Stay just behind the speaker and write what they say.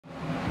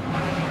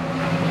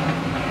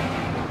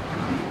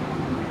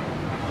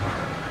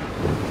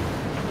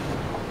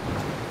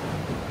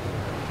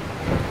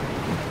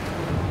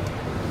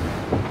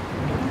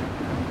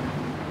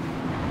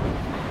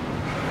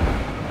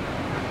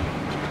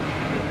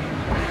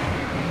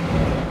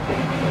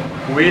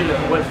Will,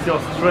 what's your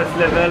stress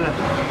level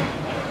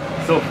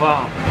so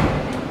far?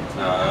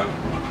 I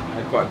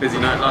had quite a busy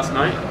night last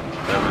night.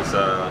 There was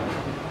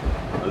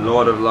a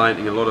lot of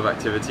lighting, a lot of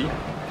activity,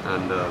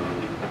 and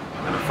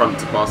a front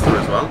to pass through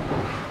as well.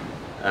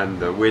 And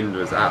the wind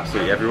was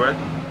absolutely everywhere.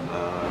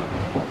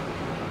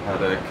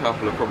 Had a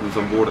couple of problems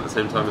on board at the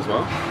same time as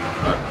well.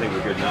 I think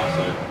we're good now,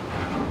 so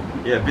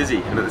yeah, busy.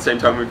 And at the same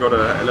time we've got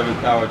a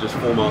 11th hour just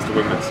 4 miles to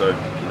windward, so you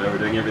know, we're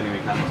doing everything we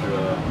can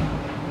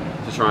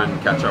to try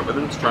and catch up with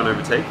them, to try and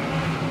overtake.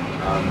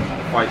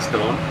 The fight's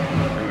still on,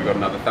 and we've got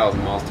another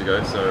 1,000 miles to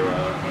go, so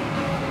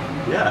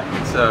yeah,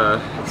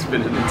 it's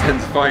been an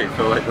intense fight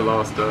for like the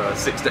last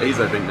 6 days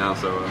I think now,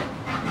 so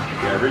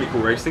yeah, really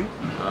cool racing.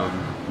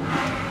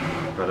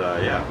 But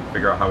yeah,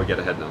 figure out how we get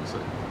ahead now. So.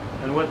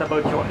 And what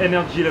about your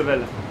energy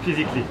level,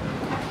 physically?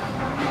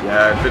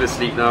 Yeah, a bit of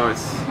sleep now,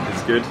 it's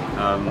good.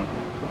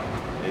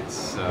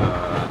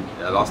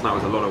 Yeah, last night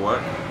was a lot of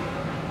work.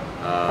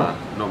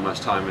 Not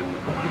much time in the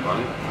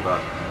bunk,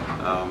 but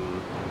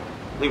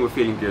I think we're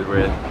feeling good.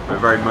 We're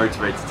very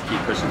motivated to keep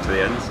pushing to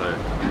the end, so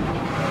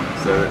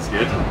that's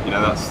good. You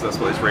know, that's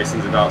what this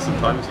racing's about.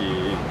 Sometimes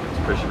you have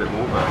to push a bit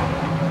more, but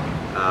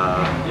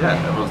yeah,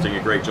 everyone's doing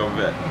a great job of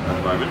it at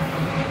the moment,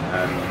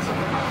 and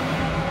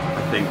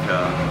I think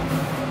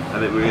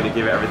we're going to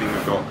give it everything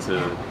we've got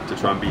to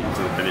try and beat them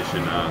to the finish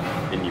in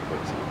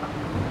Newport.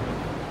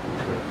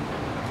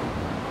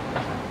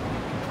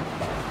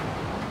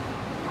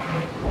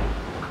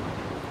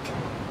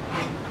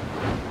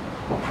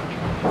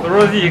 So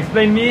Rosie,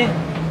 explain me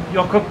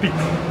your cockpit.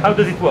 How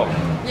does it work?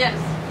 Yes.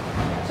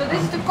 So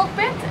this is the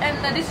cockpit,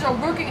 and this is our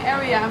working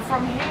area. And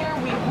from here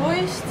we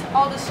hoist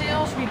all the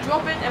sails, we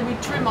drop it, and we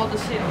trim all the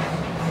sails.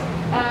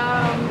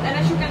 And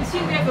as you can see,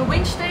 we have a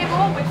winch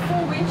table with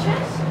 4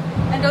 winches,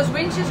 and those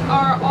winches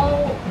are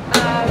all.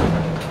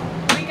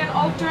 We can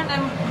all turn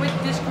them with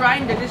this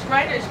grinder. This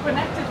grinder is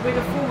connected with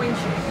the 4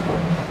 winches.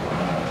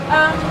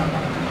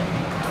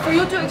 For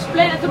you to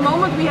explain, at the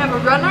moment we have a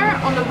runner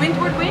on the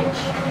windward winch.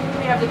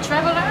 We have the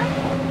traveler,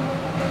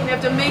 we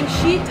have the main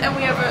sheet, and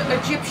we have a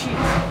jib sheet.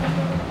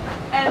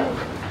 And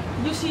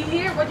you see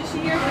here, what you see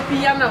here is the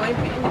piano. In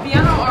the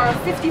piano are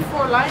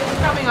 54 lines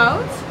coming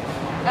out,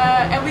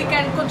 and we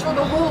can control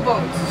the whole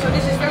boat. So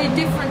this is very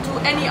different to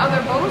any other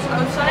boat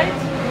outside.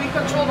 We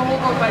control the whole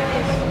boat by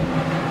this.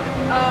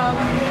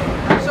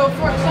 So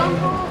for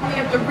example, we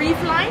have the reef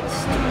lines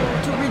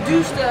to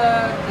reduce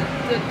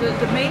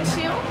the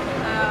mainsail.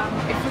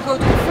 If we go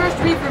to the first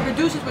reef, we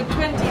reduce it with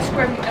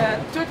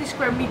 30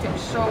 square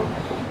meters, so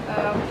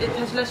it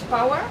has less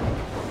power.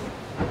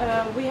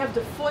 We have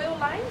the foil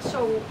line,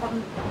 so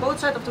on both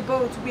sides of the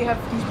boat we have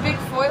these big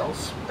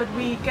foils, but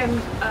we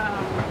can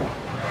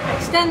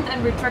extend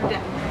and retract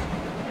them.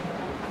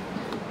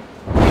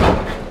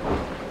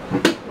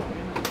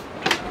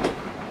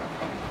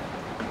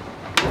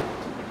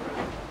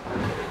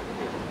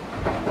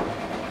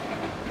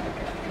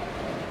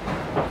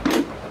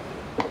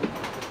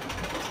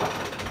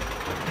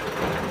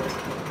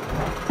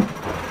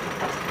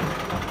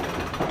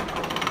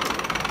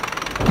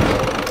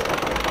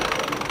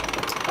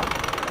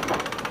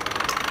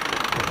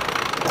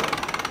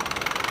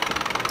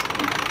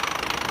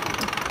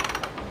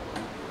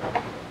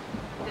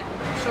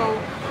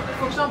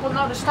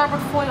 Now the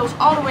starboard foil is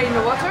all the way in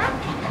the water,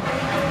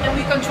 and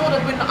we control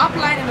it with an up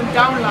line and a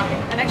down line.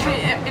 And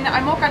actually in the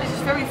IMOCA this is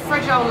a very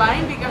fragile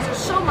line because there's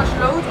so much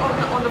load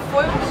on the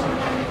foils,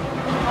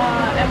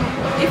 and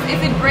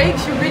if it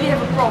breaks you really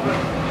have a problem.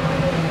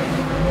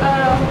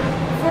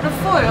 For the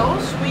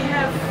foils we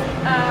have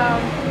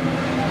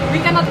we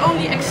can not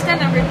only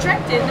extend and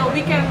retract it, no,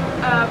 we can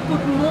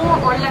put more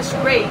or less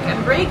rake.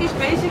 And rake is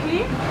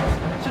basically,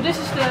 so this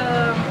is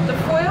the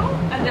foil,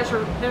 and there's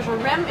a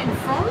ram in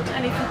front,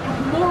 and if you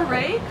put more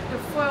rake, the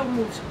foil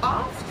moves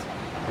aft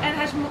and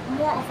has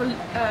more of an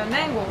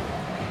angle.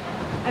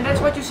 And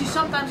that's what you see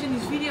sometimes in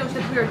these videos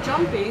that we are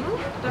jumping.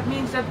 That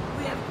means that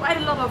we have quite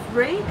a lot of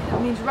rake,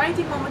 that means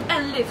righting moment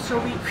and lift, so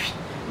we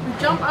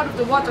jump out of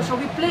the water. So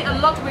we play a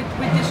lot with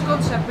this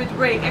concept, with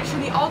rake,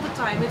 actually all the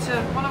time. It's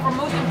one of our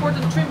most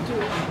important trim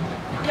tools.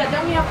 Yeah,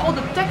 then we have all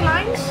the tack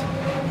lines.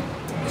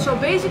 So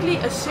basically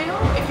a sail,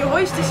 if you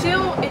hoist the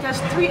sail, it has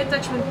 3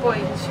 attachment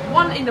points.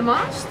 One in the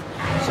mast,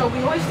 so we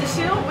hoist the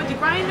sail with the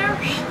grinder,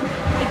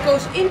 it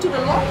goes into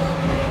the lock.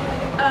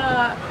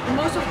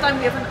 Most of the time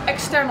we have an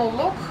external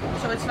lock,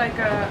 so it's like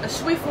a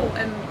swivel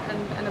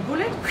and a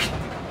bullet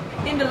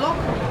in the lock.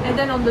 And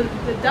then on the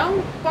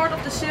down part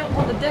of the sail,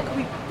 on the deck,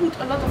 we put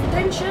a lot of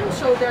tension,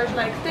 so there's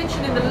like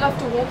tension in the luff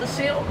to hold the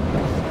sail.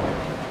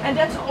 And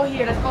that's all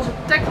here, that calls a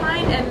tack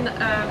line and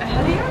a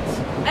halyard.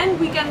 And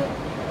we can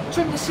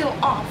trim the sail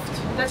aft.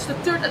 That's the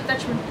 3rd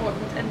attachment point,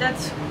 and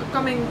that's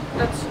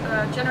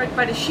generated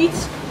by the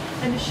sheets.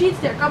 And the sheets,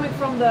 they're coming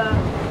from the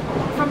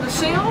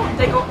sail.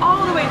 They go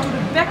all the way to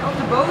the back of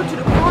the boat, to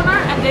the corner,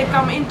 and they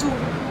come into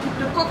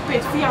the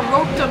cockpit via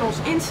rope tunnels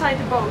inside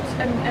the boat.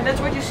 And that's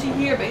what you see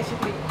here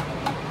basically.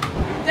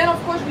 Then of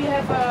course we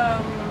have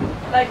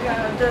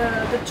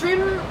the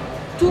trim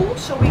tool,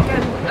 so we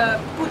can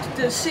put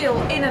the sail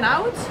in and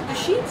out, the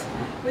sheet.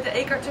 with the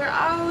écarteur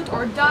out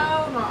or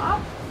down or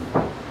up.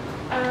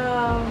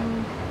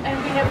 And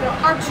we have the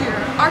arture.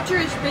 Arture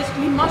is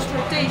basically mast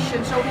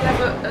rotation, so we have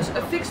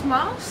a fixed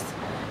mast,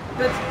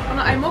 but on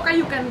an IMOCA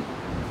you can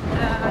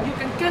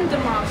cant the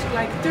mast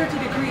like 30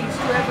 degrees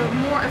to have a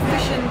more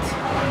efficient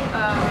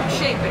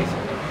shape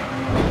basically.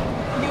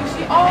 You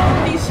see all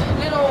these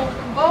little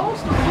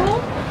balls to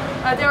pull,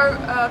 they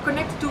are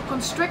connected to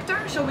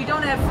constrictor, so we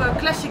don't have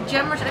classic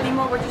jammers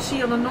anymore what you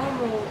see on a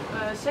normal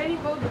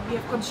sailing boat, but we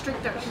have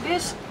constrictors.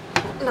 This,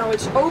 now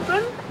it's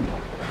open.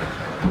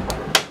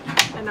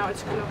 And now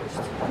it's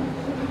closed.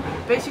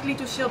 Basically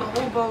to sail the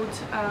whole boat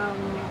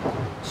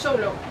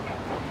solo.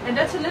 And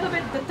that's a little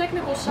bit the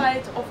technical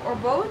side of our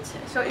boat.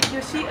 So if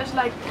you see us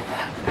like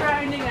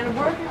grinding and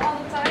working all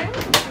the time,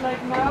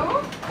 like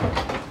now,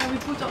 and we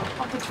put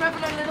up the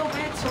traveler a little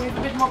bit, so we have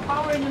a bit more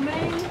power in the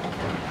main.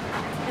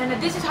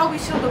 And this is how we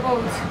sail the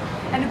boat.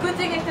 And the good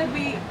thing is that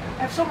we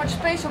have so much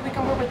space so we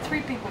can work with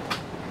 3 people.